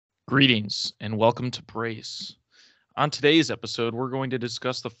Greetings and welcome to Brace. On today's episode, we're going to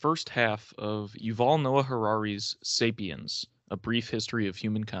discuss the first half of Yuval Noah Harari's Sapiens, A Brief History of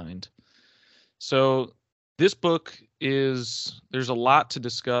Humankind. So, this book there's a lot to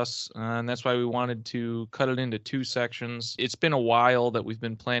discuss, and that's why we wanted to cut it into two sections. It's been a while that we've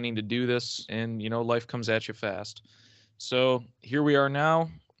been planning to do this, and life comes at you fast. So, here we are now,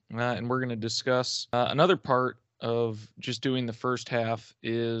 and we're going to discuss another part of just doing the first half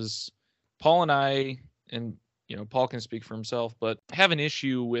is Paul and I, and Paul can speak for himself, but have an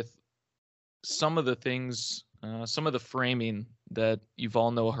issue with some of the things, some of the framing that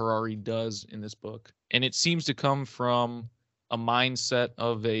Yuval Noah Harari does in this book. And it seems to come from a mindset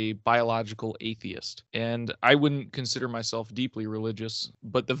of a biological atheist. And I wouldn't consider myself deeply religious,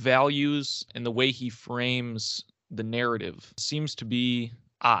 but the values and the way he frames the narrative seems to be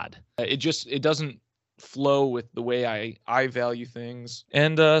odd. It doesn't flow with the way I value things.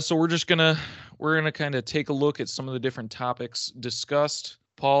 And so we're gonna kind of take a look at some of the different topics discussed.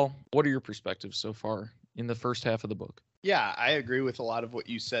 Paul, what are your perspectives so far in the first half of the book? Yeah, I agree with a lot of what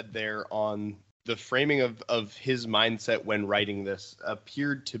you said there on the framing of his mindset when writing this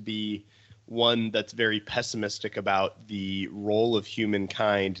appeared to be one that's very pessimistic about the role of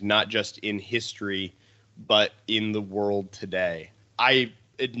humankind, not just in history, but in the world today. I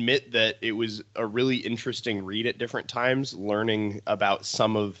admit that it was a really interesting read at different times, learning about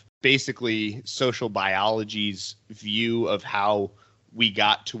some of basically social biology's view of how we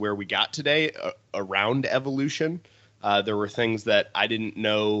got to where we got today around evolution. There were things that I didn't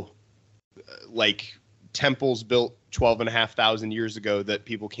know, like temples built 12,500 years ago that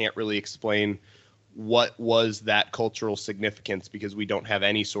people can't really explain what was that cultural significance, because we don't have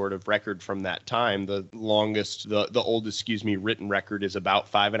any sort of record from that time. The oldest, written record is about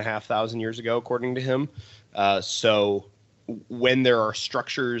 5,500 years ago, according to him. So when there are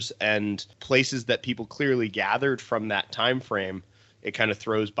structures and places that people clearly gathered from that time frame, it kind of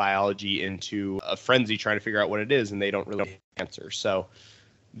throws biology into a frenzy trying to figure out what it is, and they don't really answer. So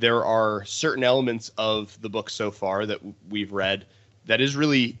there are certain elements of the book so far that we've read that is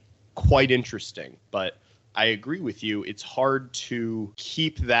really quite interesting, but I agree with you. It's hard to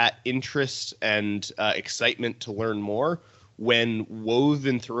keep that interest and excitement to learn more when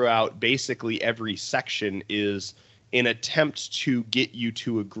woven throughout basically every section is an attempt to get you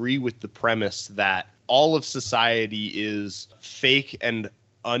to agree with the premise that all of society is fake and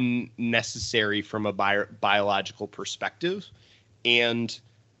unnecessary from a biological perspective, and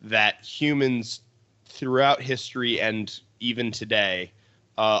that humans throughout history and even today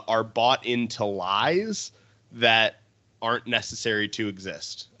are bought into lies that aren't necessary to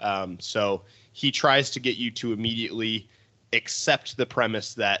exist. So he tries to get you to immediately accept the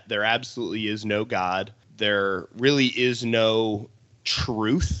premise that there absolutely is no God. There really is no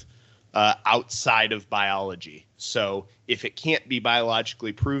truth outside of biology. So if it can't be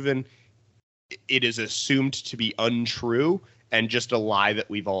biologically proven, it is assumed to be untrue and just a lie that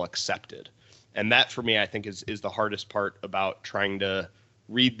we've all accepted. And that, for me, I think is the hardest part about trying to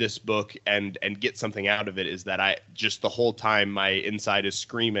read this book and get something out of it, is that I just the whole time my inside is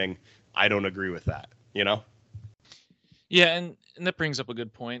screaming, I don't agree with that, Yeah, and that brings up a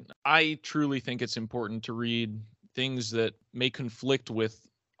good point. I truly think it's important to read things that may conflict with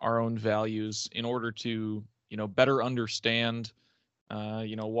our own values in order to, better understand,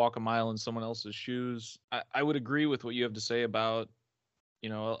 walk a mile in someone else's shoes. I would agree with what you have to say about, a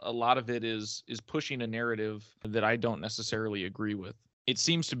lot of it is pushing a narrative that I don't necessarily agree with. It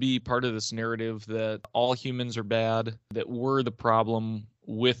seems to be part of this narrative that all humans are bad, that we're the problem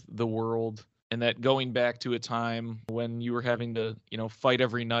with the world, and that going back to a time when you were having to, fight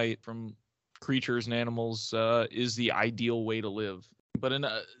every night from creatures and animals is the ideal way to live. But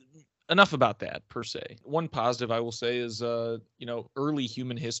enough about that, per se. One positive I will say is, early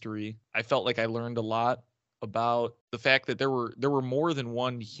human history. I felt like I learned a lot about the fact that there were more than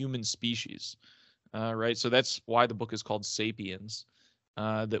one human species, right? So that's why the book is called Sapiens.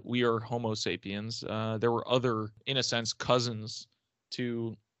 That we are Homo sapiens. There were other, in a sense, cousins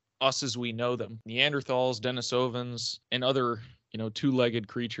to us as we know them. Neanderthals, Denisovans, and other, two-legged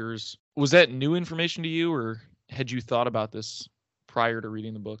creatures. Was that new information to you, or had you thought about this prior to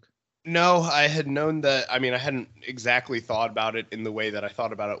reading the book? No, I had known that. I mean, I hadn't exactly thought about it in the way that I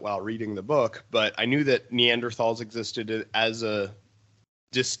thought about it while reading the book, but I knew that Neanderthals existed as a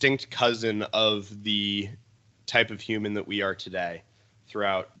distinct cousin of the type of human that we are today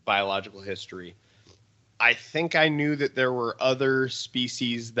throughout biological history. I think I knew that there were other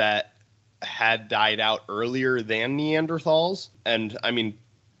species that had died out earlier than Neanderthals. And I mean,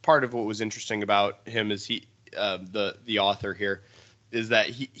 part of what was interesting about him is the author here is that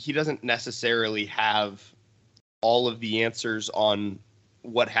he doesn't necessarily have all of the answers on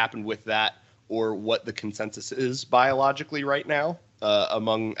what happened with that or what the consensus is biologically right now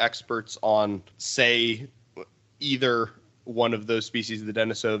among experts on, say, either one of those species, the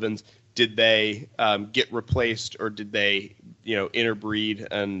Denisovans. Did they get replaced, or did they, interbreed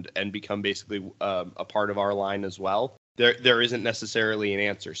and become basically a part of our line as well? There isn't necessarily an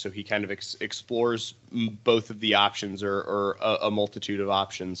answer, so he kind of explores both of the options or a multitude of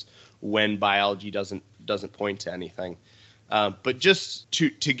options when biology doesn't point to anything. But just to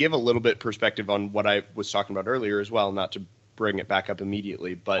give a little bit perspective on what I was talking about earlier as well, not to bring it back up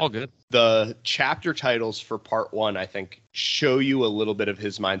immediately, but all good. The chapter titles for part 1, I think, show you a little bit of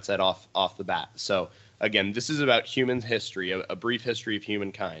his mindset off the bat. So again, this is about human history, a brief history of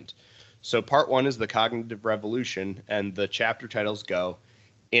humankind. So part 1 is the cognitive revolution, and the chapter titles go: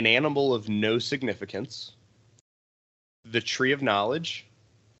 An Animal of No Significance, The Tree of Knowledge,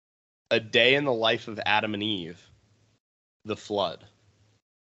 A Day in the Life of Adam and Eve, The Flood.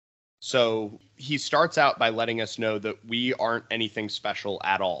 So he starts out by letting us know that we aren't anything special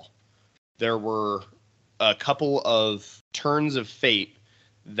at all. There were a couple of turns of fate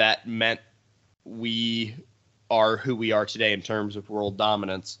that meant we are who we are today in terms of world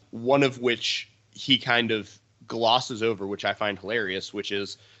dominance, one of which he kind of glosses over, which I find hilarious, which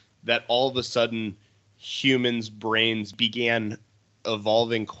is that all of a sudden humans' brains began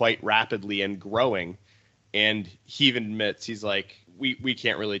evolving quite rapidly and growing. And he even admits, he's like, we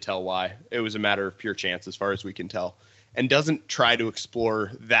can't really tell why. It was a matter of pure chance as far as we can tell. And doesn't try to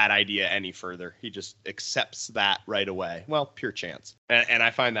explore that idea any further. He just accepts that right away. Well, pure chance. And I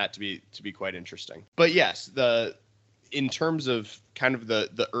find that to be quite interesting. But yes, in terms of kind of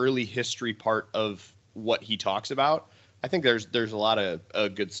the early history part of what he talks about, I think there's a lot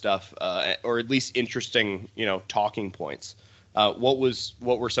of good stuff, or at least interesting, talking points. What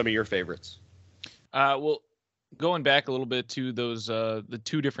were some of your favorites? Well, going back a little bit to those the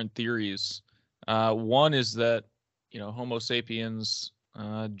two different theories. One is that Homo sapiens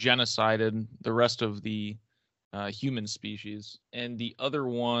genocided the rest of the human species, and the other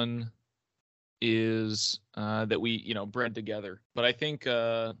one is that we bred together. But I think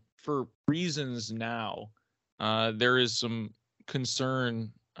for reasons now, there is some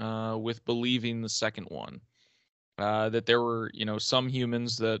concern with believing the second one, that there were some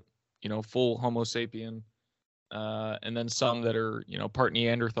humans that full Homo sapien, and then some that are part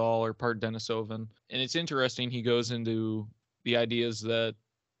Neanderthal or part Denisovan. And it's interesting, he goes into the ideas that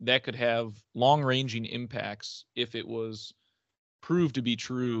could have long-ranging impacts if it was proved to be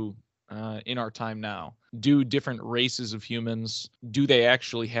true in our time now. Do different races of humans, do they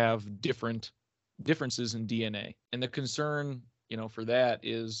actually have differences in DNA? And the concern for that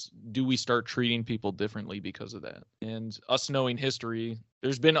is, do we start treating people differently because of that? And us knowing history,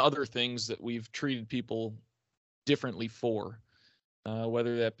 there's been other things that we've treated people differently for,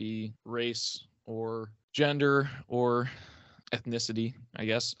 whether that be race or gender or ethnicity, I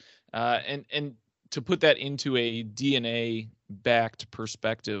guess. And to put that into a DNA-backed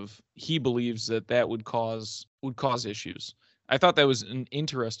perspective, he believes that would cause issues. I thought that was an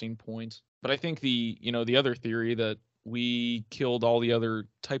interesting point, but I think the other theory that we killed all the other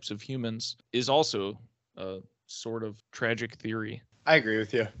types of humans is also a sort of tragic theory. I agree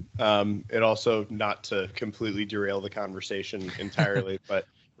with you. It also, not to completely derail the conversation entirely, but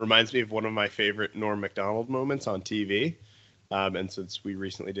reminds me of one of my favorite Norm Macdonald moments on TV. And since we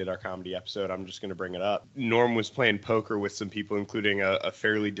recently did our comedy episode, I'm just going to bring it up. Norm was playing poker with some people, including a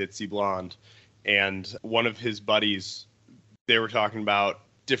fairly ditzy blonde. And one of his buddies, they were talking about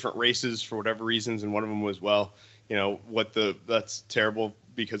different races for whatever reasons. And one of them was, well, that's terrible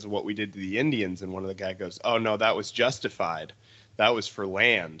because of what we did to the Indians. And one of the guy goes, oh, no, that was justified. That was for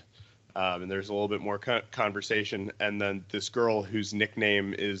land. And there's a little bit more conversation. And then this girl whose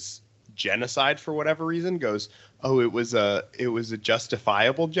nickname is Genocide for whatever reason goes, oh, it was a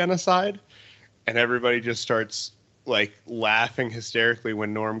justifiable genocide. And everybody just starts like laughing hysterically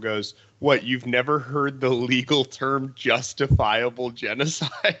when Norm goes, what, you've never heard the legal term justifiable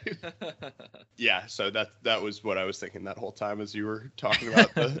genocide? Yeah, so that was what I was thinking that whole time as you were talking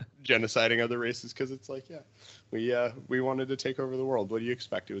about the genociding other races, because it's like, yeah, we wanted to take over the world. What do you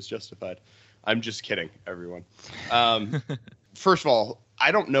expect? It was justified. I'm just kidding, everyone. First of all,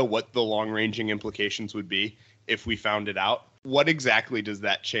 I don't know what the long-ranging implications would be if we found it out. What exactly does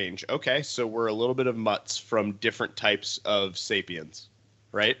that change? Okay, so we're a little bit of mutts from different types of sapiens,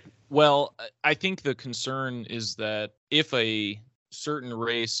 right? Well, I think the concern is that if a certain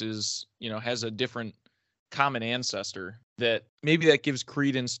race is, has a different common ancestor, that maybe that gives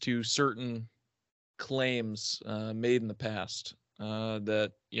credence to certain claims made in the past.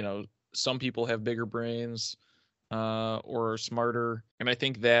 that, some people have bigger brains or are smarter. And I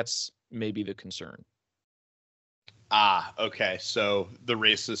think that's maybe the concern. Ah, okay. So the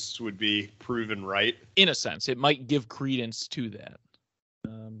racists would be proven right. In a sense, it might give credence to that.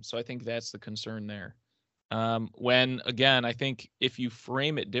 So I think that's the concern there. When, again, I think if you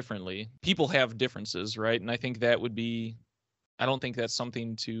frame it differently, people have differences, right? And I think that would be, I don't think that's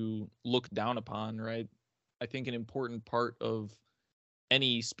something to look down upon, right? I think an important part of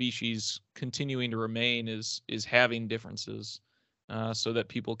any species continuing to remain is having differences, so that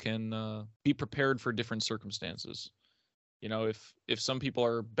people can be prepared for different circumstances. If some people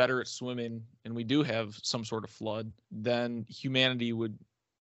are better at swimming and we do have some sort of flood, then humanity would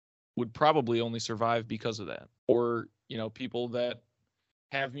probably only survive because of that. Or, people that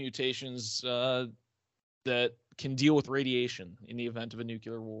have mutations that can deal with radiation in the event of a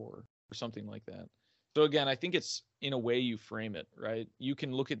nuclear war or something like that. So again, I think it's in a way you frame it, right? You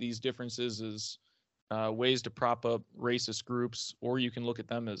can look at these differences as ways to prop up racist groups, or you can look at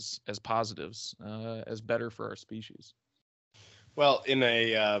them as positives, as better for our species. Well, in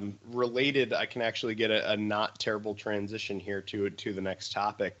a related, I can actually get a not terrible transition here to the next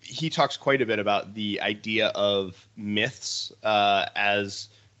topic. He talks quite a bit about the idea of myths as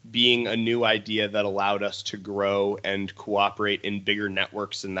being a new idea that allowed us to grow and cooperate in bigger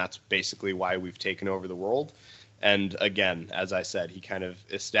networks, and that's basically why we've taken over the world. And again, as I said, he kind of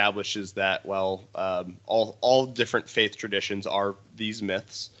establishes that, well, all different faith traditions are these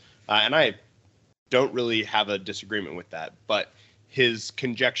myths, and I don't really have a disagreement with that, but his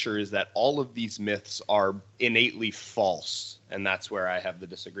conjecture is that all of these myths are innately false, and that's where I have the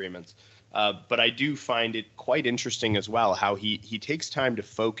disagreements. But I do find it quite interesting as well how he takes time to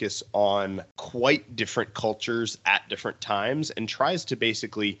focus on quite different cultures at different times and tries to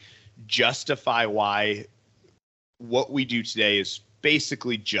basically justify why what we do today is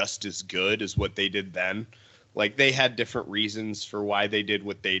basically just as good as what they did then. Like, they had different reasons for why they did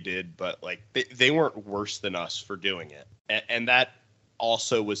what they did, but like they weren't worse than us for doing it. And that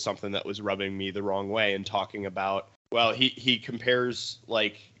also was something that was rubbing me the wrong way in talking about, well, he compares,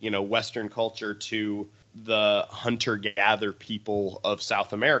 like, Western culture to the hunter-gatherer people of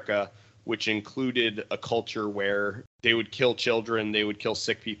South America, which included a culture where they would kill children, they would kill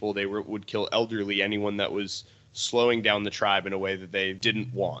sick people, they would kill elderly, anyone that was slowing down the tribe in a way that they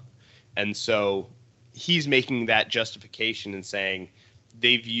didn't want. And so he's making that justification and saying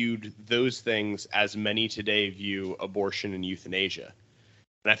they viewed those things as many today view abortion and euthanasia.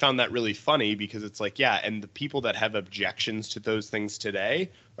 And I found that really funny because it's like, yeah, and the people that have objections to those things today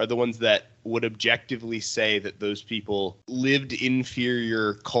are the ones that would objectively say that those people lived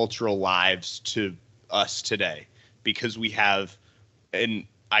inferior cultural lives to us today because we have an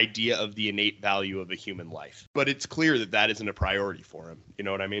idea of the innate value of a human life. But it's clear that that isn't a priority for him. You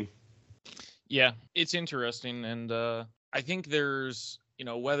know what I mean? Yeah, it's interesting. And I think there's,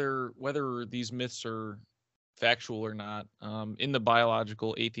 whether these myths are factual or not, in the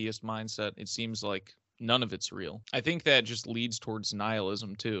biological atheist mindset, it seems like none of it's real. I think that just leads towards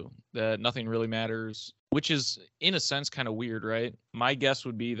nihilism too, that nothing really matters, which is in a sense kind of weird, right? My guess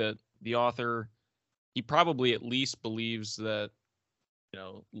would be that the author, he probably at least believes that,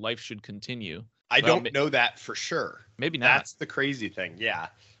 life should continue. I don't know that for sure. Maybe not. That's the crazy thing. Yeah.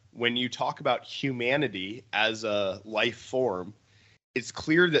 When you talk about humanity as a life form, it's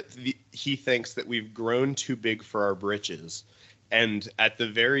clear that he thinks that we've grown too big for our britches, and at the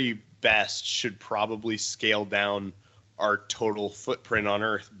very best should probably scale down our total footprint on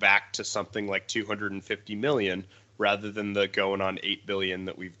Earth back to something like 250 million rather than the going on 8 billion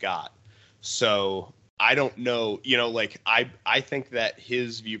that we've got. So I don't know, like I think that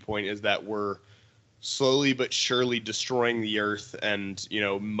his viewpoint is that we're slowly but surely destroying the Earth and,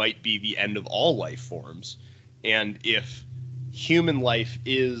 might be the end of all life forms. And if human life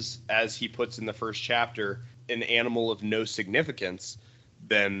is, as he puts in the first chapter, an animal of no significance,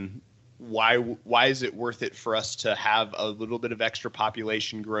 then why is it worth it for us to have a little bit of extra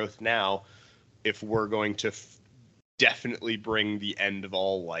population growth now if we're going to definitely bring the end of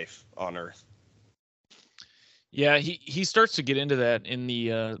all life on Earth? Yeah, he starts to get into that in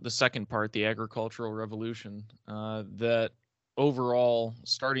the second part, the agricultural revolution, that overall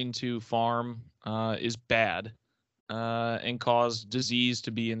starting to farm is bad, and cause disease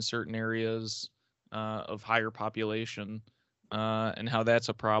to be in certain areas of higher population, and how that's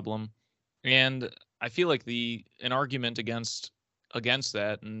a problem. And I feel like an argument against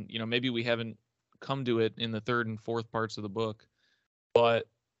that, and maybe we haven't come to it in the third and fourth parts of the book, but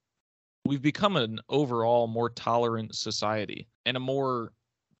we've become an overall more tolerant society and a more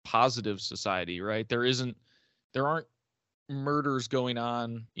positive society, right? There aren't murders going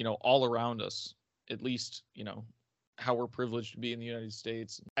on, all around us, at least, how we're privileged to be in the United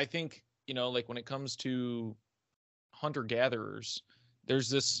States. I think, like when it comes to hunter gatherers, there's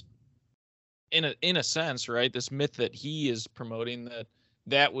this, in a sense, right, this myth that he is promoting,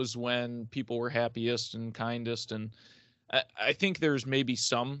 that was when people were happiest and kindest. And I think there's maybe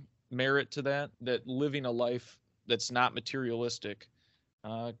some merit to that living a life that's not materialistic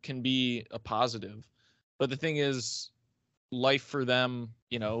can be a positive. But the thing is, life for them,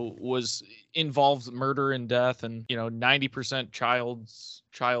 was involved murder and death, and 90%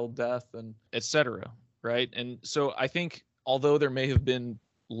 child death, and etc. Right? And so I think, although there may have been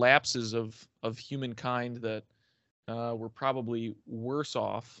lapses of humankind that were probably worse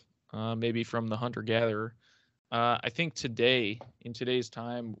off, maybe from the hunter gatherer, I think in today's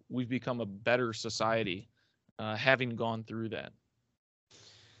time, we've become a better society, having gone through that.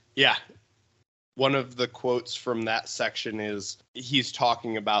 Yeah. One of the quotes from that section is he's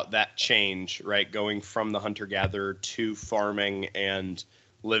talking about that change, right? Going from the hunter-gatherer to farming and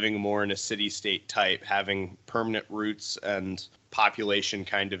living more in a city-state type, having permanent roots and population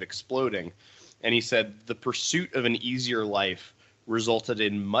kind of exploding. And he said, the pursuit of an easier life resulted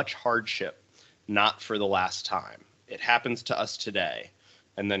in much hardship, not for the last time. It happens to us today.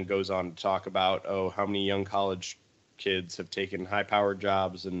 And then goes on to talk about, how many young college kids have taken high-powered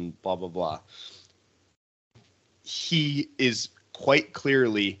jobs and blah, blah, blah. He is quite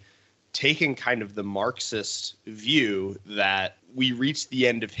clearly taking kind of the Marxist view that we reached the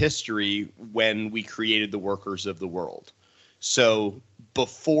end of history when we created the workers of the world. So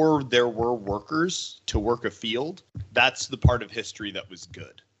before there were workers to work a field, that's the part of history that was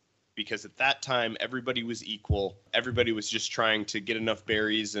good. Because at that time, everybody was equal. Everybody was just trying to get enough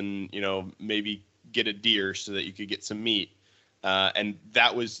berries and, maybe get a deer so that you could get some meat. And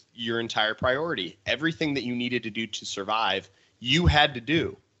that was your entire priority. Everything that you needed to do to survive, you had to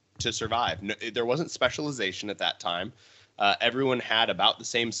do to survive. No, there wasn't specialization at that time. Everyone had about the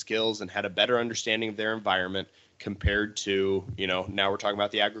same skills and had a better understanding of their environment compared to, now we're talking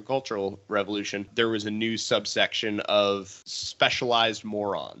about the agricultural revolution. There was a new subsection of specialized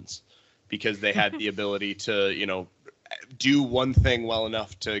morons because they had the ability to, do one thing well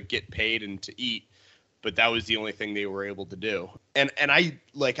enough to get paid and to eat. But that was the only thing they were able to do. And I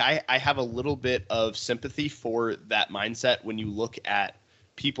have a little bit of sympathy for that mindset when you look at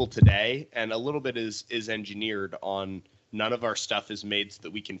people today, and a little bit is engineered on none of our stuff is made so that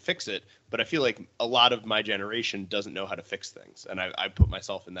we can fix it. But I feel like a lot of my generation doesn't know how to fix things. And I put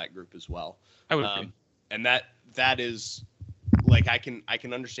myself in that group as well. I would agree. And that is like, I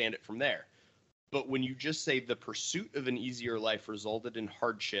can understand it from there. But when you just say the pursuit of an easier life resulted in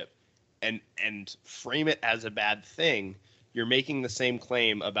hardship, and frame it as a bad thing, you're making the same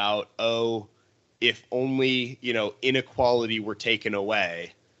claim about, if only, inequality were taken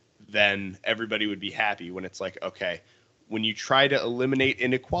away, then everybody would be happy. When it's like, okay, when you try to eliminate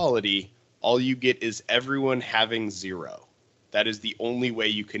inequality, all you get is everyone having zero. That is the only way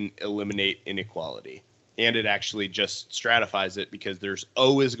you can eliminate inequality. And it actually just stratifies it, because there's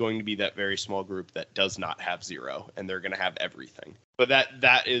always going to be that very small group that does not have zero, and they're going to have everything. But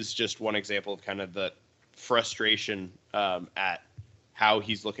that is just one example of kind of the frustration at how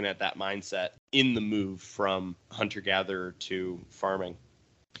he's looking at that mindset in the move from hunter-gatherer to farming.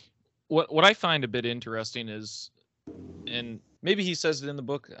 What I find a bit interesting is, and maybe he says it in the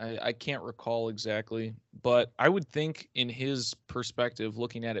book, I can't recall exactly, but I would think, in his perspective,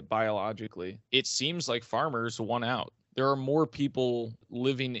 looking at it biologically, it seems like farmers won out. There are more people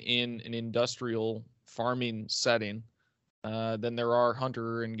living in an industrial farming setting than there are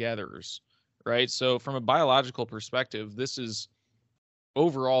hunter and gatherers, right? So from a biological perspective, this is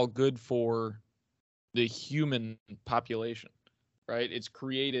overall good for the human population, right? It's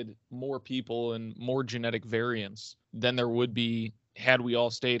created more people and more genetic variants than there would be had we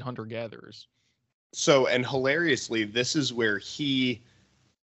all stayed hunter-gatherers. So, and hilariously, this is where he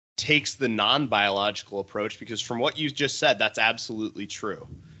takes the non-biological approach, because from what you just said, that's absolutely true.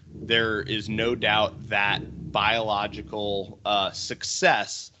 There is no doubt that biological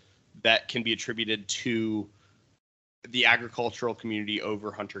success that can be attributed to the agricultural community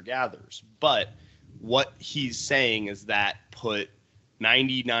over hunter-gatherers. But what he's saying is that put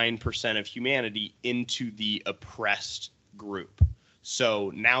 99% of humanity into the oppressed group.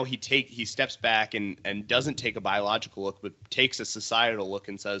 So now he steps back and doesn't take a biological look, but takes a societal look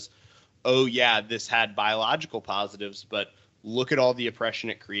and says, oh yeah, this had biological positives, but look at all the oppression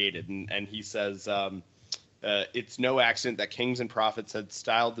it created. And he says, it's no accident that kings and prophets had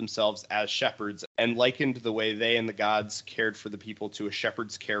styled themselves as shepherds and likened the way they and the gods cared for the people to a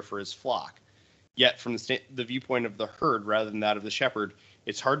shepherd's care for his flock. Yet, from the viewpoint of the herd rather than that of the shepherd,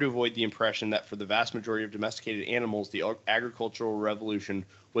 it's hard to avoid the impression that for the vast majority of domesticated animals, the agricultural revolution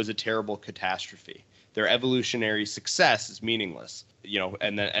was a terrible catastrophe. Their evolutionary success is meaningless,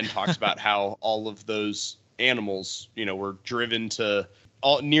 and talks about how all of those animals, were driven to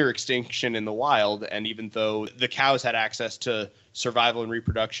near extinction in the wild. And even though the cows had access to survival and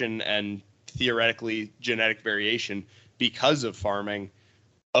reproduction and theoretically genetic variation because of farming,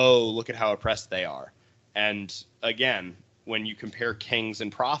 oh, look at how oppressed they are. And again, when you compare kings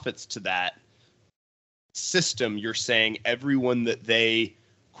and prophets to that system, you're saying everyone that they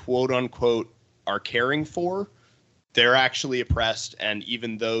quote unquote are caring for, they're actually oppressed. And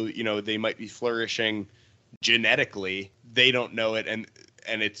even though, they might be flourishing genetically, they don't know it. And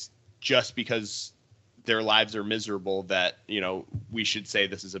it's just because their lives are miserable that, we should say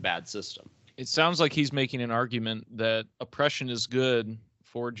this is a bad system. It sounds like he's making an argument that oppression is good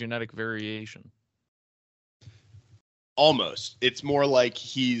for genetic variation. Almost. It's more like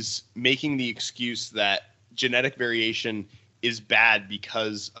he's making the excuse that genetic variation is bad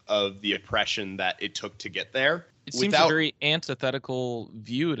because of the oppression that it took to get there. It seems a very antithetical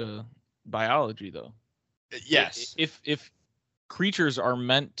view to biology, though. Yes. If creatures are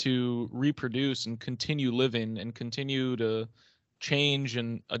meant to reproduce and continue living and continue to change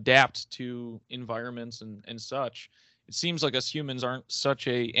and adapt to environments and such, it seems like us humans aren't such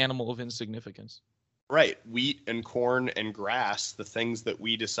a animal of insignificance. Right. Wheat and corn and grass, the things that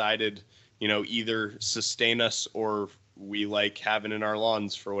we decided, either sustain us or we like having in our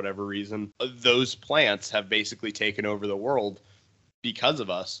lawns for whatever reason, those plants have basically taken over the world because of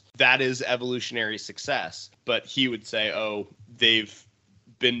us. That is evolutionary success. But he would say, oh, they've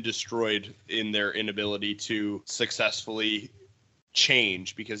been destroyed in their inability to successfully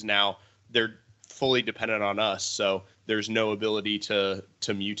change because now they're fully dependent on us. So there's no ability to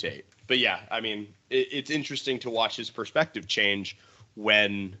mutate. But yeah, I mean, it's interesting to watch his perspective change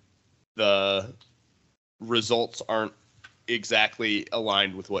when the results aren't exactly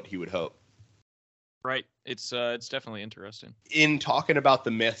aligned with what he would hope. Right. It's definitely interesting. In talking about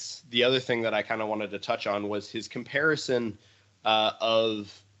the myths, the other thing that I kind of wanted to touch on was his comparison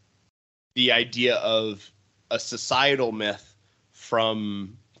of the idea of a societal myth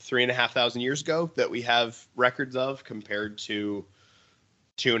from 3,500 years ago that we have records of compared to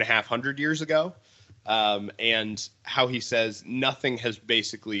 2,500 years ago, and how he says nothing has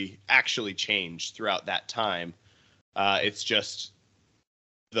basically actually changed throughout that time. It's just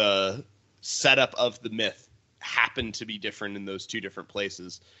the setup of the myth happened to be different in those two different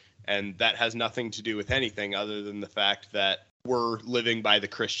places. And that has nothing to do with anything other than the fact that we're living by the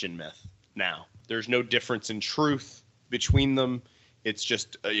Christian myth now. There's no difference in truth between them. It's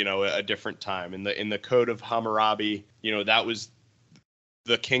just, a different time. In the Code of Hammurabi, that was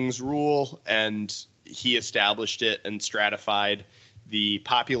the king's rule, and he established it and stratified the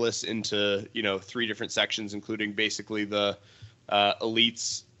populace into, three different sections, including basically the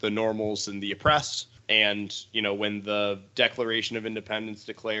elites, the normals, and the oppressed. And, when the Declaration of Independence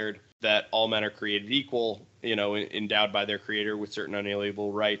declared that all men are created equal, endowed by their creator with certain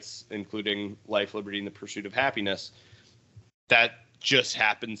unalienable rights, including life, liberty, and the pursuit of happiness, that just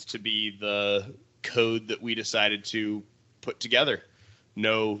happens to be the code that we decided to put together.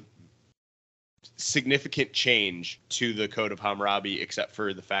 No significant change to the Code of Hammurabi except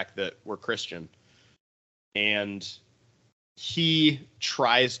for the fact that we're Christian. And he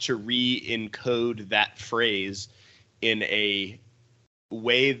tries to re-encode that phrase in a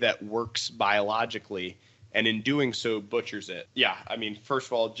way that works biologically, and in doing so butchers it. Yeah, I mean, first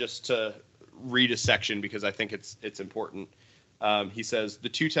of all, just to read a section because I think it's important. He says, the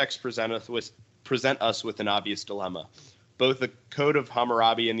two texts present us with an obvious dilemma. Both the Code of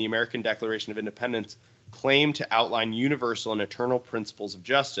Hammurabi and the American Declaration of Independence claim to outline universal and eternal principles of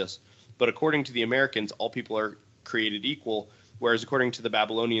justice, but according to the Americans, all people are created equal, whereas according to the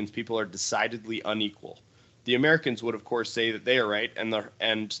Babylonians, people are decidedly unequal. The Americans would, of course, say that they are right and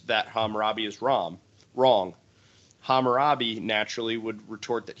that Hammurabi is wrong. Hammurabi naturally would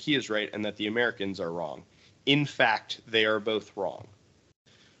retort that he is right and that the Americans are wrong. In fact, they are both wrong.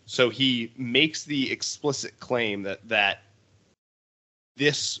 So he makes the explicit claim that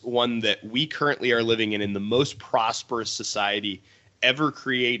this one that we currently are living in the most prosperous society ever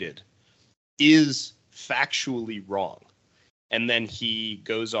created, is factually wrong. And then he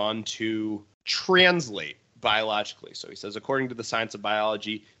goes on to translate biologically. So he says, according to the science of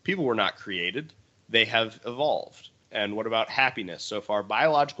biology, people were not created. They have evolved. And what about happiness? So far,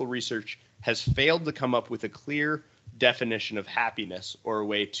 biological research has failed to come up with a clear definition of happiness or a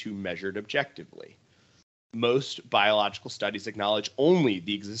way to measure it objectively. Most biological studies acknowledge only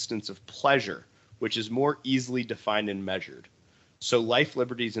the existence of pleasure which is more easily defined and measured. So life,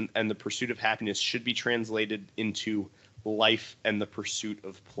 liberties, and the pursuit of happiness should be translated into life and the pursuit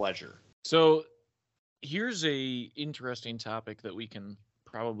of pleasure. So here's a interesting topic that we can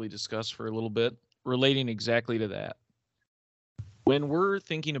probably discuss for a little bit relating exactly to that. When we're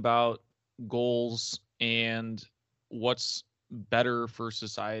thinking about goals and what's better for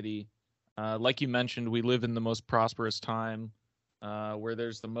society, like you mentioned, we live in the most prosperous time where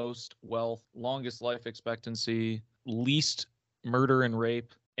there's the most wealth, longest life expectancy, least murder and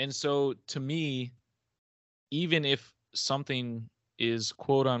rape. And so to me, even if something is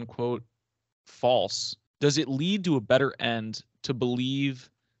quote unquote false, does it lead to a better end to believe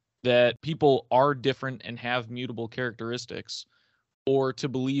that people are different and have mutable characteristics, or to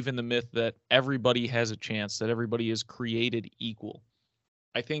believe in the myth that everybody has a chance, that everybody is created equal?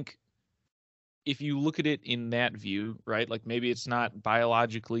 I think if you look at it in that view, right, like maybe it's not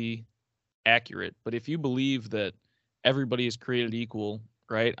biologically accurate, but if you believe that everybody is created equal,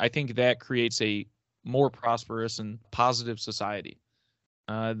 right, I think that creates a more prosperous and positive society.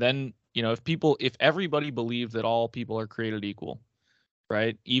 Then, if everybody believed that all people are created equal,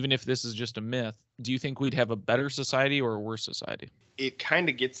 right, even if this is just a myth, do you think we'd have a better society or a worse society? It kind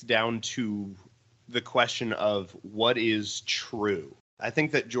of gets down to the question of what is true. I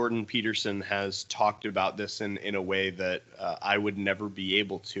think that Jordan Peterson has talked about this in a way that I would never be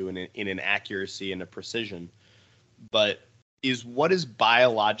able to in an accuracy and a precision. But is what is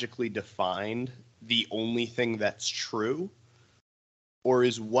biologically defined the only thing that's true? Or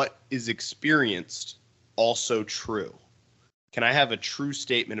is what is experienced also true? Can I have a true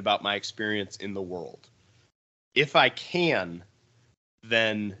statement about my experience in the world? If I can,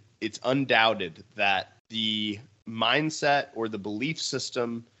 then it's undoubted that the mindset or the belief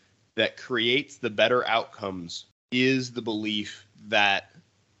system that creates the better outcomes is the belief that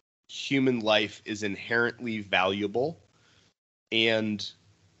human life is inherently valuable and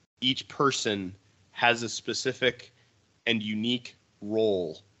each person has a specific and unique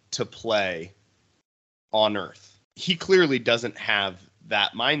role to play on Earth. He clearly doesn't have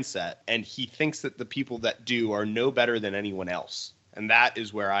that mindset, and he thinks that the people that do are no better than anyone else. And that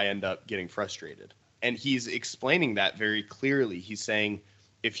is where I end up getting frustrated. And he's explaining that very clearly. He's saying,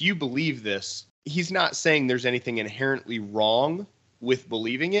 if you believe this, he's not saying there's anything inherently wrong with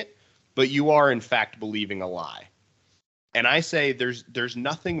believing it, but you are in fact believing a lie. And I say there's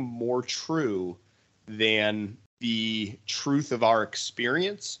nothing more true than the truth of our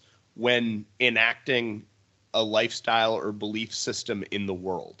experience when enacting a lifestyle or belief system in the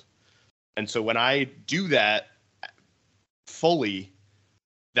world. And so when I do that fully,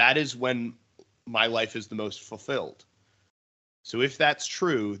 that is when my life is the most fulfilled. So if that's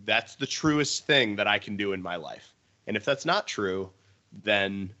true, that's the truest thing that I can do in my life. And if that's not true,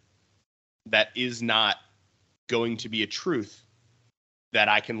 then that is not going to be a truth that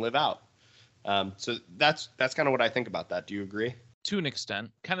I can live out. So that's kind of what I think about that. Do you agree? To an extent,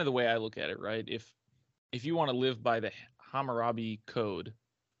 kind of the way I look at it, right? If you want to live by the Hammurabi code,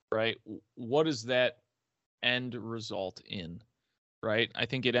 right, what does that end result in, right? I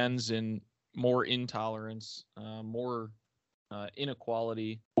think it ends in more intolerance, more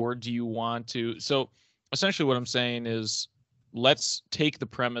inequality. Or do you want to? So essentially what I'm saying is, let's take the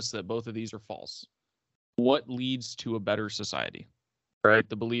premise that both of these are false. What leads to a better society, right?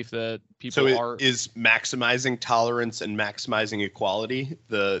 The belief that people is maximizing tolerance and maximizing equality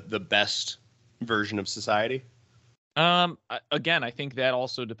the best version of society? Again, I think that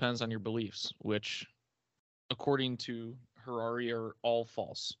also depends on your beliefs, which, according to Harari, are all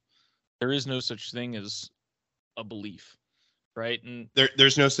false. There is no such thing as a belief, right? And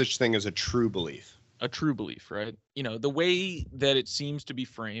there's no such thing as a true belief. A true belief, right? The way that it seems to be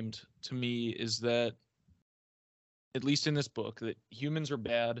framed to me is that, at least in this book, that humans are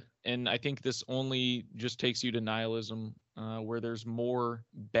bad. And I think this only just takes you to nihilism, where there's more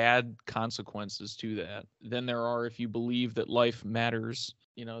bad consequences to that than there are if you believe that life matters,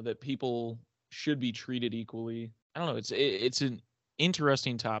 that people should be treated equally. I don't know. It's an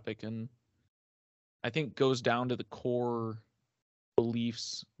interesting topic, and I think goes down to the core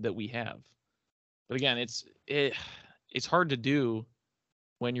beliefs that we have. But again, it's hard to do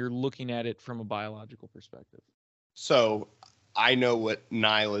when you're looking at it from a biological perspective. So I know what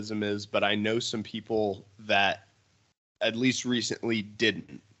nihilism is, but I know some people that at least recently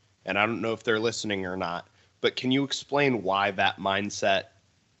didn't. And I don't know if they're listening or not, but can you explain why that mindset,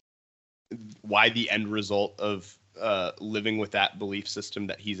 why the end result of living with that belief system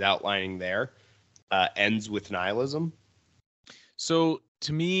that he's outlining there ends with nihilism? So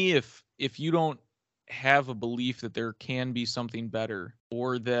to me, if you don't have a belief that there can be something better,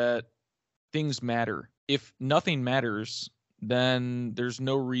 or that things matter. If nothing matters, then there's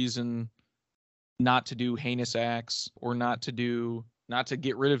no reason not to do heinous acts or not to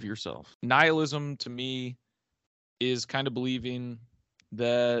get rid of yourself. Nihilism to me is kind of believing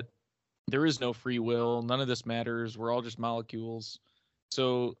that there is no free will, none of this matters, we're all just molecules.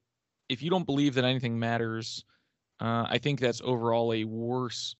 So if you don't believe that anything matters, I think that's overall a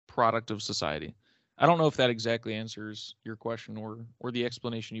worse product of society. I don't know if that exactly answers your question or the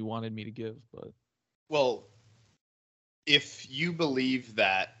explanation you wanted me to give, but Well, if you believe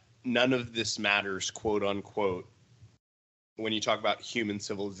that none of this matters, quote unquote, when you talk about human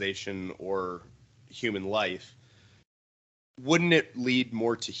civilization or human life, wouldn't it lead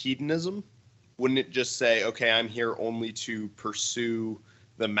more to hedonism? Wouldn't it just say, okay, I'm here only to pursue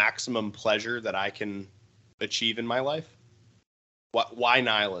the maximum pleasure that I can achieve in my life? Why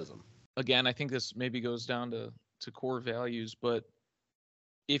nihilism? again, I think this maybe goes down to core values, but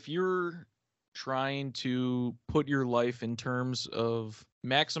if you're trying to put your life in terms of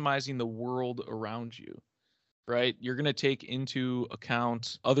maximizing the world around you, right? You're going to take into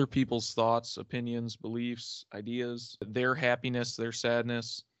account other people's thoughts, opinions, beliefs, ideas, their happiness, their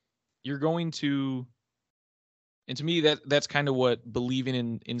sadness. You're going to, and to me that's kind of what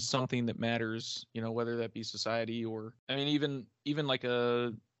believing in something that matters, whether that be society or I mean even like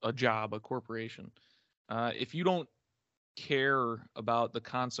a job, a corporation. If you don't care about the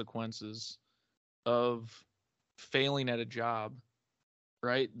consequences of failing at a job,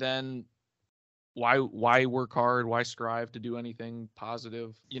 right? Then why work hard? Why strive to do anything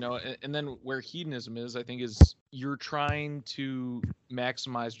positive? And then where hedonism is, I think, is you're trying to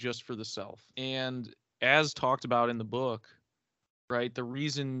maximize just for the self. And as talked about in the book, right, the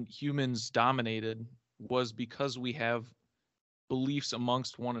reason humans dominated was because we have beliefs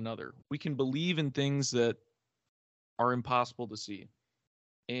amongst one another. We can believe in things that are impossible to see.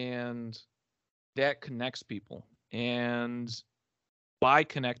 And that connects people. And by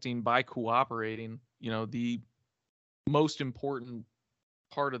connecting, by cooperating, the most important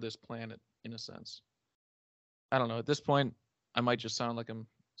part of this planet, in a sense. I don't know. At this point, I might just sound like I'm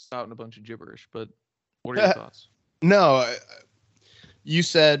spouting a bunch of gibberish, but what are your thoughts? No, you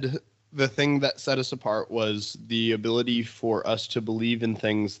said the thing that set us apart was the ability for us to believe in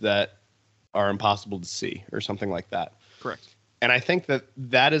things that are impossible to see or something like that. Correct. And I think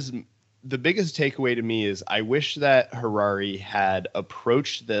that is the biggest takeaway to me is I wish that Harari had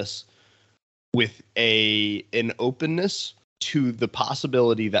approached this with an openness to the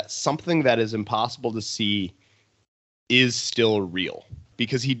possibility that something that is impossible to see is still real,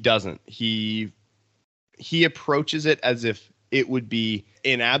 because he doesn't. He approaches it as if it would be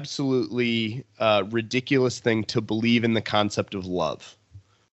an absolutely ridiculous thing to believe in the concept of love,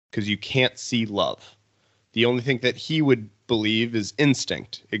 because you can't see love. The only thing that he would believe is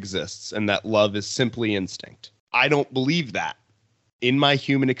instinct exists and that love is simply instinct. I don't believe that. In my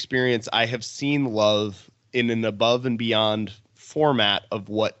human experience, I have seen love in an above and beyond format of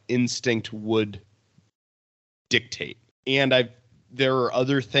what instinct would dictate. And there are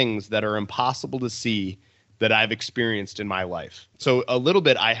other things that are impossible to see that I've experienced in my life. So a little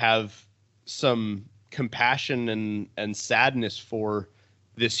bit, I have some compassion and sadness for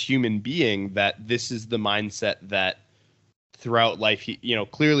this human being, that this is the mindset that throughout life,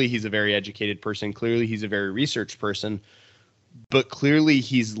 clearly he's a very educated person. Clearly he's a very researched person, but clearly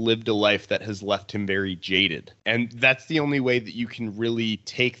he's lived a life that has left him very jaded. And that's the only way that you can really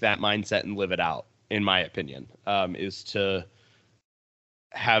take that mindset and live it out, in my opinion, is to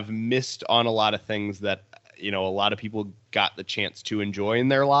have missed on a lot of things that, a lot of people got the chance to enjoy in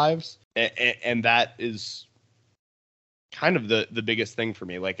their lives. And that is kind of the biggest thing for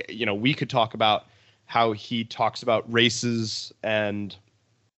me. Like, we could talk about how he talks about races and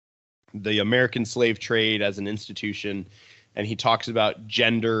the American slave trade as an institution, and he talks about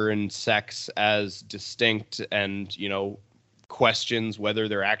gender and sex as distinct, and questions whether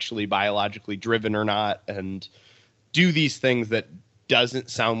they're actually biologically driven or not, and do these things that doesn't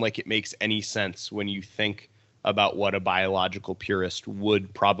sound like it makes any sense when you think about what a biological purist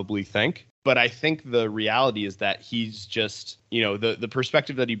would probably think. But I think the reality is that he's just, the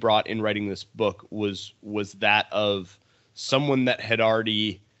perspective that he brought in writing this book was that of someone that had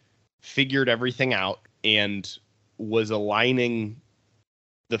already figured everything out and was aligning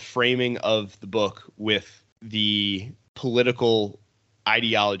the framing of the book with the political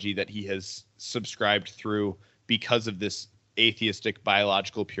ideology that he has subscribed through because of this atheistic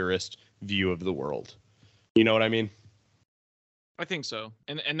biological purist view of the world. You know what I mean? I think so.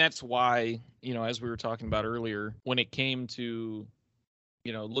 And that's why, as we were talking about earlier, when it came to,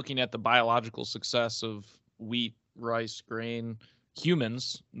 looking at the biological success of wheat, rice, grain,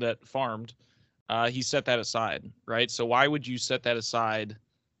 humans that farmed, he set that aside, right? So why would you set that aside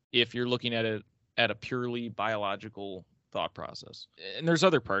if you're looking at it at a purely biological thought process? And there's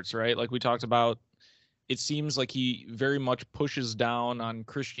other parts, right? Like we talked about, it seems like he very much pushes down on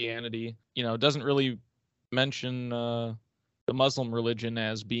Christianity, doesn't really mention the Muslim religion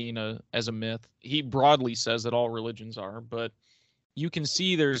as being as a myth. He broadly says that all religions are, but you can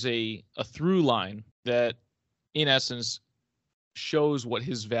see there's a through line that in essence shows what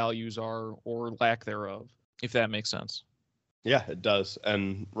his values are or lack thereof, if that makes sense. Yeah, it does.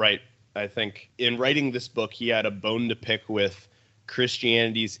 And right, I think in writing this book, he had a bone to pick with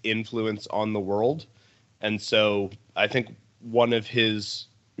Christianity's influence on the world. And so I think one of his,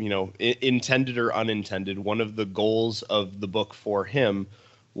 intended or unintended, one of the goals of the book for him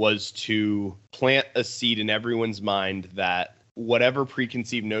was to plant a seed in everyone's mind that whatever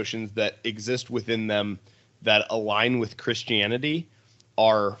preconceived notions that exist within them that align with Christianity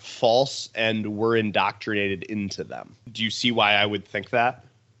are false and we're indoctrinated into them. Do you see why I would think that?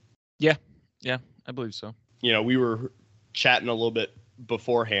 Yeah, I believe so. We were chatting a little bit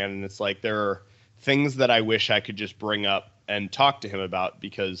beforehand, and it's like there are things that I wish I could just bring up and talk to him about,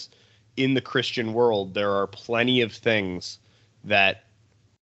 because in the Christian world, there are plenty of things that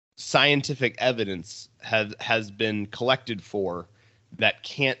scientific evidence has been collected for that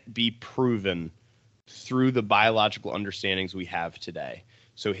can't be proven through the biological understandings we have today.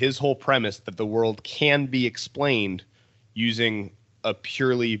 So his whole premise that the world can be explained using a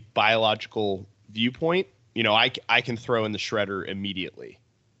purely biological viewpoint, I can throw in the shredder immediately.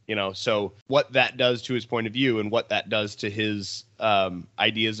 So what that does to his point of view and what that does to his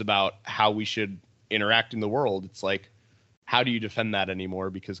ideas about how we should interact in the world, it's like, how do you defend that anymore?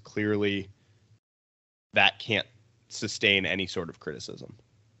 Because clearly that can't sustain any sort of criticism.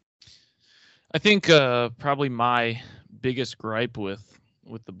 I think probably my biggest gripe with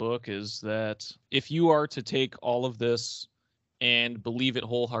the book is that if you are to take all of this and believe it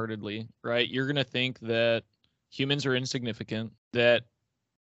wholeheartedly, right, you're going to think that humans are insignificant, that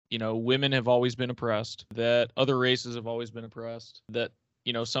women have always been oppressed, that other races have always been oppressed, that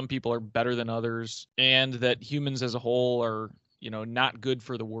some people are better than others, and that humans as a whole are not good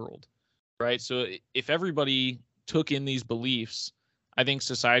for the world, right? So if everybody took in these beliefs, I think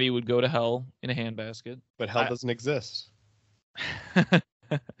society would go to hell in a handbasket. But hell doesn't exist.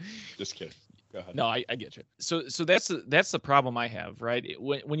 Just kidding. Go ahead. No, I get you. So that's the problem I have, right?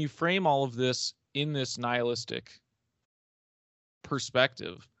 When you frame all of this in this nihilistic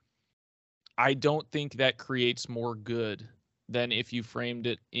perspective, I don't think that creates more good than if you framed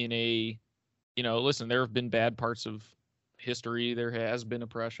it in a, listen, there have been bad parts of history. There has been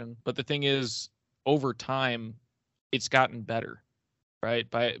oppression. But the thing is, over time, it's gotten better, right?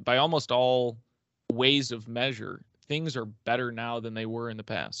 By almost all ways of measure, things are better now than they were in the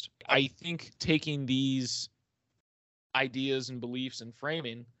past. I think taking these ideas and beliefs and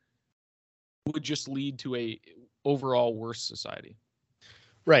framing would just lead to a overall worse society.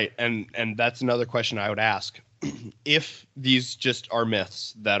 Right. And that's another question I would ask. If these just are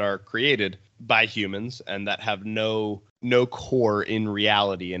myths that are created by humans and that have no core in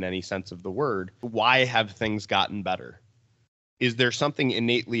reality in any sense of the word, why have things gotten better? Is there something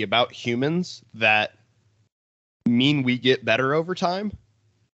innately about humans that mean we get better over time?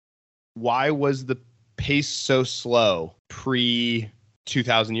 Why was the pace so slow pre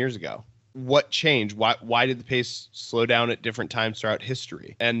 2,000 years ago? What changed? Why did the pace slow down at different times throughout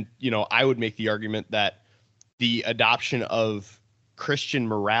history? And, I would make the argument that the adoption of Christian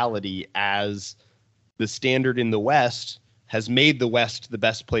morality as the standard in the West has made the West the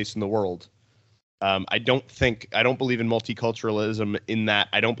best place in the world. I don't believe in multiculturalism in that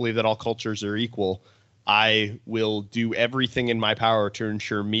I don't believe that all cultures are equal. I will do everything in my power to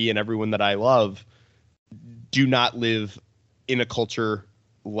ensure me and everyone that I love do not live in a culture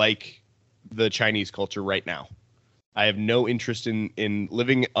like the Chinese culture right now. I have no interest in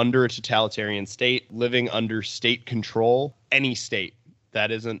living under a totalitarian state, living under state control, any state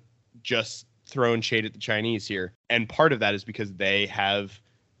that isn't just throwing shade at the Chinese here. And part of that is because they have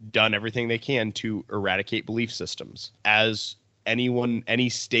done everything they can to eradicate belief systems, as any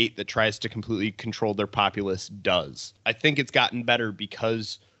state that tries to completely control their populace does. I think it's gotten better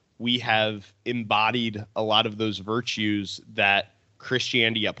because we have embodied a lot of those virtues that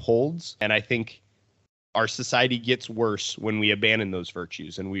Christianity upholds, and I think our society gets worse when we abandon those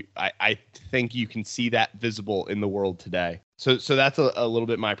virtues, and I think you can see that visible in the world today. So that's a little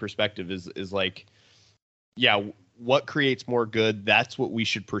bit my perspective is like, yeah, what creates more good? That's what we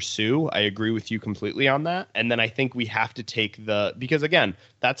should pursue. I agree with you completely on that. And then I think we have to take because again,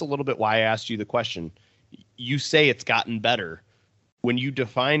 that's a little bit why I asked you the question. You say it's gotten better. when you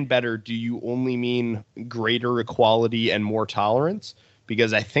define better, do you only mean greater equality and more tolerance?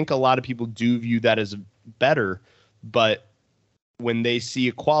 Because I think a lot of people do view that as better, but when they see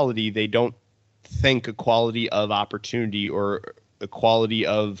equality, they don't think equality of opportunity or equality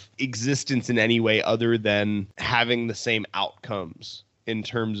of existence in any way other than having the same outcomes in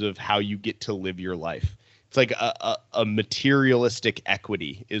terms of how you get to live your life. It's like a materialistic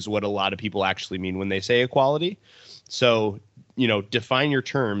equity is what a lot of people actually mean when they say equality. So, define your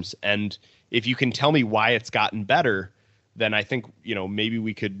terms. And if you can tell me why it's gotten better, then I think, maybe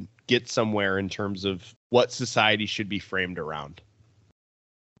we could get somewhere in terms of what society should be framed around.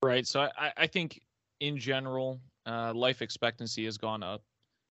 Right. So I think in general, life expectancy has gone up.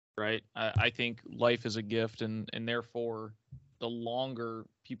 Right. I think life is a gift, and therefore the longer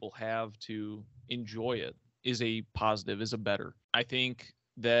people have to enjoy it is a positive, is a better. I think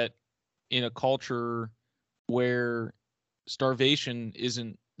that in a culture where starvation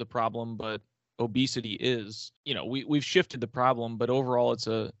isn't the problem, but obesity is, we've shifted the problem, but overall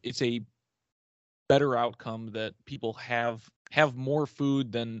it's a better outcome that people have more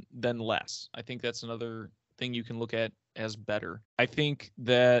food than less. I think that's another thing you can look at as better. I think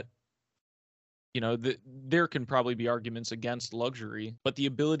that there can probably be arguments against luxury, but the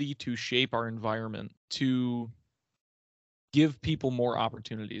ability to shape our environment to give people more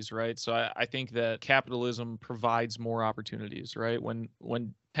opportunities, right? So I think that capitalism provides more opportunities, right? When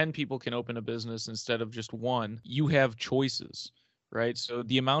 10 people can open a business instead of just one, you have choices, right? So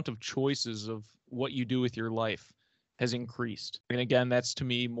the amount of choices of what you do with your life has increased. And again, that's to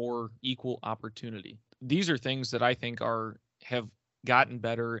me more equal opportunity. These are things that I think have gotten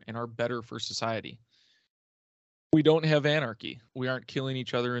better and are better for society. We don't have anarchy. We aren't killing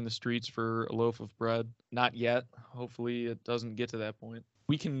each other in the streets for a loaf of bread. Not yet. Hopefully it doesn't get to that point.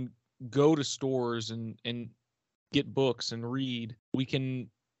 We can go to stores and get books and read. We can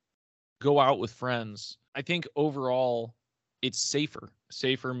go out with friends. I think overall it's safer.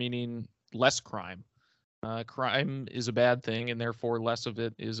 Safer meaning less crime. Crime is a bad thing, and therefore less of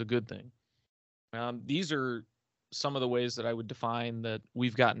it is a good thing. These are some of the ways that I would define that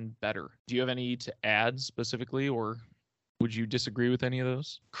we've gotten better. Do you have any to add specifically, or would you disagree with any of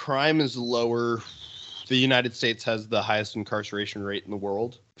those? Crime is lower. The United States has the highest incarceration rate in the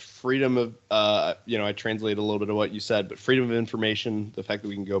world. Freedom of, I translated a little bit of what you said, but freedom of information, the fact that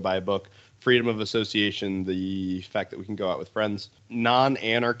we can go buy a book, freedom of association, the fact that we can go out with friends,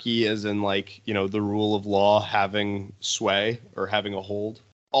 non-anarchy as in the rule of law having sway or having a hold.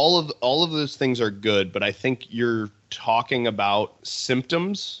 All of those things are good, but I think you're talking about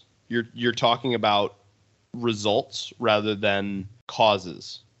symptoms. You're talking about results rather than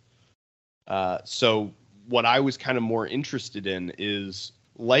causes. So what I was kind of more interested in is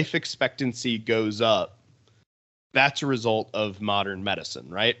life expectancy goes up. That's a result of modern medicine,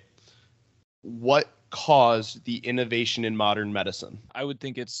 right? What caused the innovation in modern medicine? I would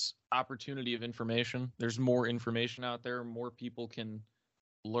think it's opportunity of information. There's more information out there. More people can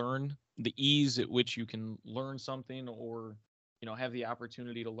learn. The ease at which you can learn something, or have the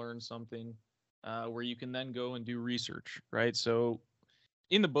opportunity to learn something, where you can then go and do research, right? So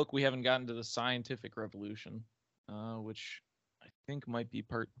in the book we haven't gotten to the scientific revolution, which I think might be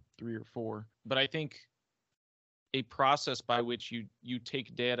part 3 or 4, but I think a process by which you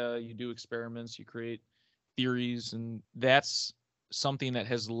take data, you do experiments, you create theories, and that's something that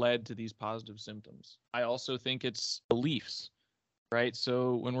has led to these positive symptoms. I also think it's beliefs. Right.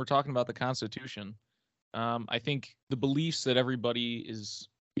 So when we're talking about the Constitution, I think the beliefs that everybody is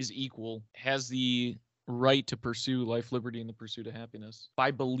equal, has the right to pursue life, liberty, and the pursuit of happiness.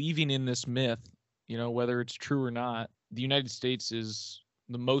 By believing in this myth, whether it's true or not, the United States is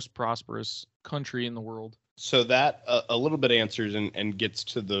the most prosperous country in the world. So that a little bit answers and gets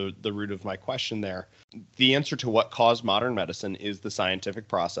to the root of my question there. The answer to what caused modern medicine is the scientific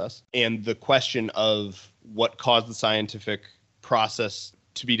process. And the question of what caused the scientific process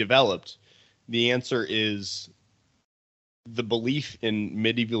to be developed, the answer is the belief in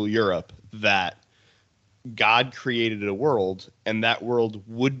medieval Europe that God created a world, and that world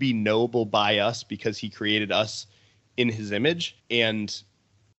would be knowable by us because he created us in his image, and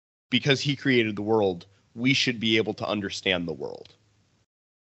because he created the world, we should be able to understand the world.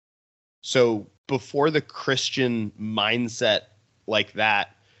 So before the Christian mindset like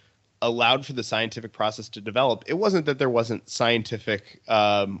that allowed for the scientific process to develop, it wasn't that there wasn't scientific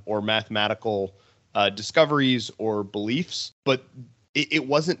or mathematical discoveries or beliefs, but it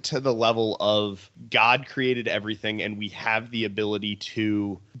wasn't to the level of God created everything and we have the ability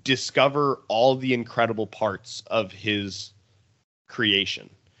to discover all the incredible parts of his creation.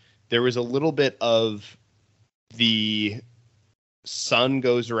 There was a little bit of the sun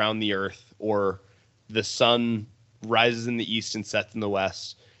goes around the earth, or the sun rises in the east and sets in the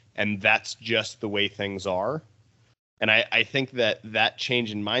west, and that's just the way things are. And I think that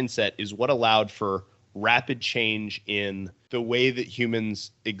change in mindset is what allowed for rapid change in the way that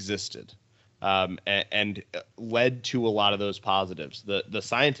humans existed, and led to a lot of those positives. The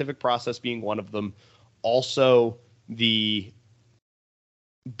scientific process being one of them. Also, the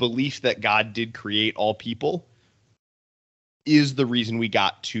belief that God did create all people is the reason we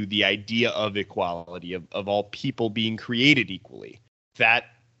got to the idea of equality, of all people being created equally. That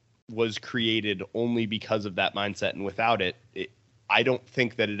was created only because of that mindset. And without it, I don't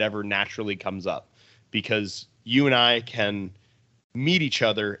think that it ever naturally comes up, because you and I can meet each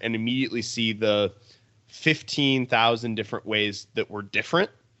other and immediately see the 15,000 different ways that we're different,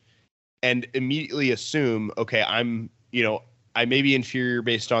 and immediately assume, okay, I may be inferior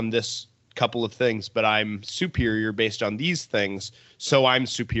based on this couple of things, but I'm superior based on these things, so I'm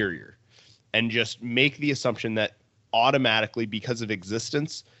superior. And just make the assumption that automatically, because of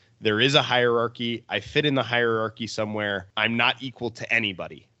existence, there is a hierarchy. I fit in the hierarchy somewhere. I'm not equal to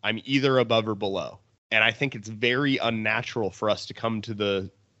anybody. I'm either above or below. And I think it's very unnatural for us to come to the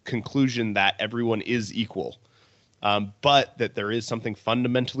conclusion that everyone is equal, but that there is something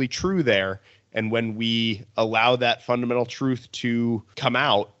fundamentally true there. And when we allow that fundamental truth to come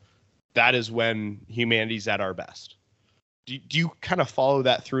out, that is when humanity's at our best. Do you kind of follow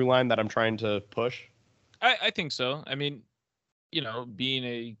that through line that I'm trying to push? I think so. I mean, being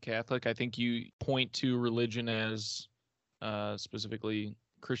a Catholic, I think you point to religion as, specifically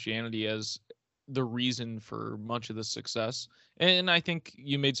Christianity, as the reason for much of the success. And I think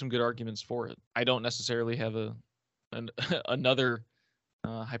you made some good arguments for it. I don't necessarily have another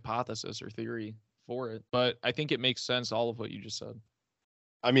hypothesis or theory for it, but I think it makes sense, all of what you just said.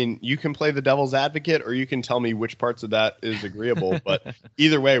 I mean, you can play the devil's advocate, or you can tell me which parts of that is agreeable. But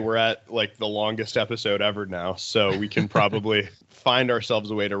either way, we're at like the longest episode ever now, so we can probably find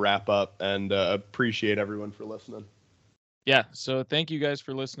ourselves a way to wrap up, and appreciate everyone for listening. Yeah, so thank you guys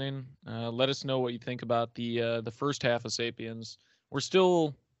for listening. Let us know what you think about the first half of Sapiens. We're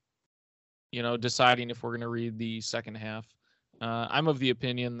still, deciding if we're going to read the second half. I'm of the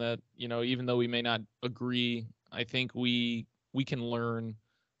opinion that, even though we may not agree, I think we can learn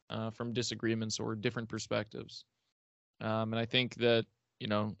from disagreements or different perspectives. And I think that,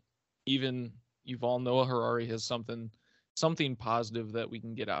 even Yuval Noah Harari has something positive that we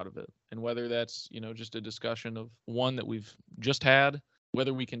can get out of it. And whether that's, just a discussion of one that we've just had,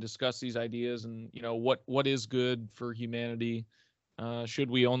 whether we can discuss these ideas and, what is good for humanity.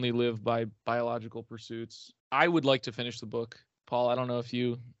 Should we only live by biological pursuits? I would like to finish the book. Paul, I don't know if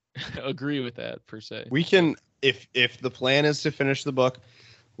you agree with that per se. We can, if the plan is to finish the book,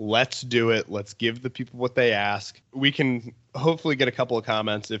 let's do it. Let's give the people what they ask. We can hopefully get a couple of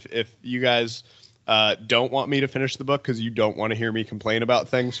comments. If you guys don't want me to finish the book because you don't want to hear me complain about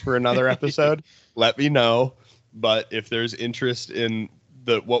things for another episode, let me know. But if there's interest in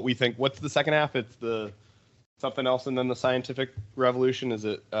what we think, what's the second half? It's the something else, and then the scientific revolution. Is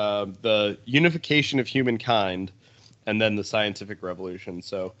it the unification of humankind, and then the scientific revolution?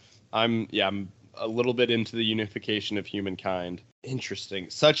 So I'm a little bit into the unification of humankind. Interesting.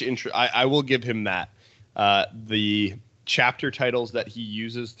 I will give him that. The chapter titles that he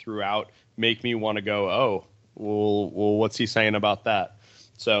uses throughout make me want to go, oh, well, what's he saying about that?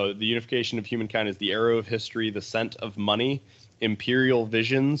 So the unification of humankind is the arrow of history, the scent of money, imperial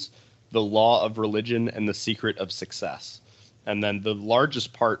visions, the law of religion, and the secret of success. And then the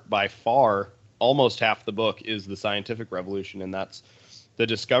largest part by far, almost half the book, is the scientific revolution, and that's the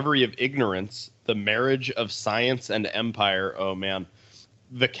discovery of ignorance, the marriage of science and empire. Oh, man.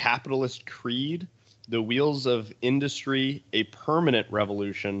 The capitalist creed, the wheels of industry, a permanent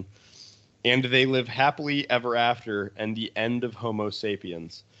revolution, and they live happily ever after, and the end of Homo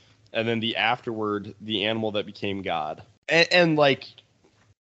sapiens. And then the afterward, the animal that became God. And like,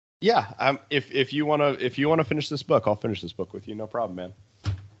 yeah, if you want to finish this book, I'll finish this book with you. No problem, man.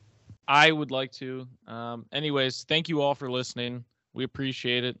 I would like to. Anyways, thank you all for listening. We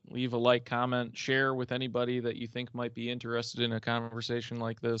appreciate it. Leave a like, comment, share with anybody that you think might be interested in a conversation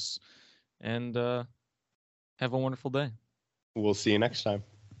like this. And have a wonderful day. We'll see you next time.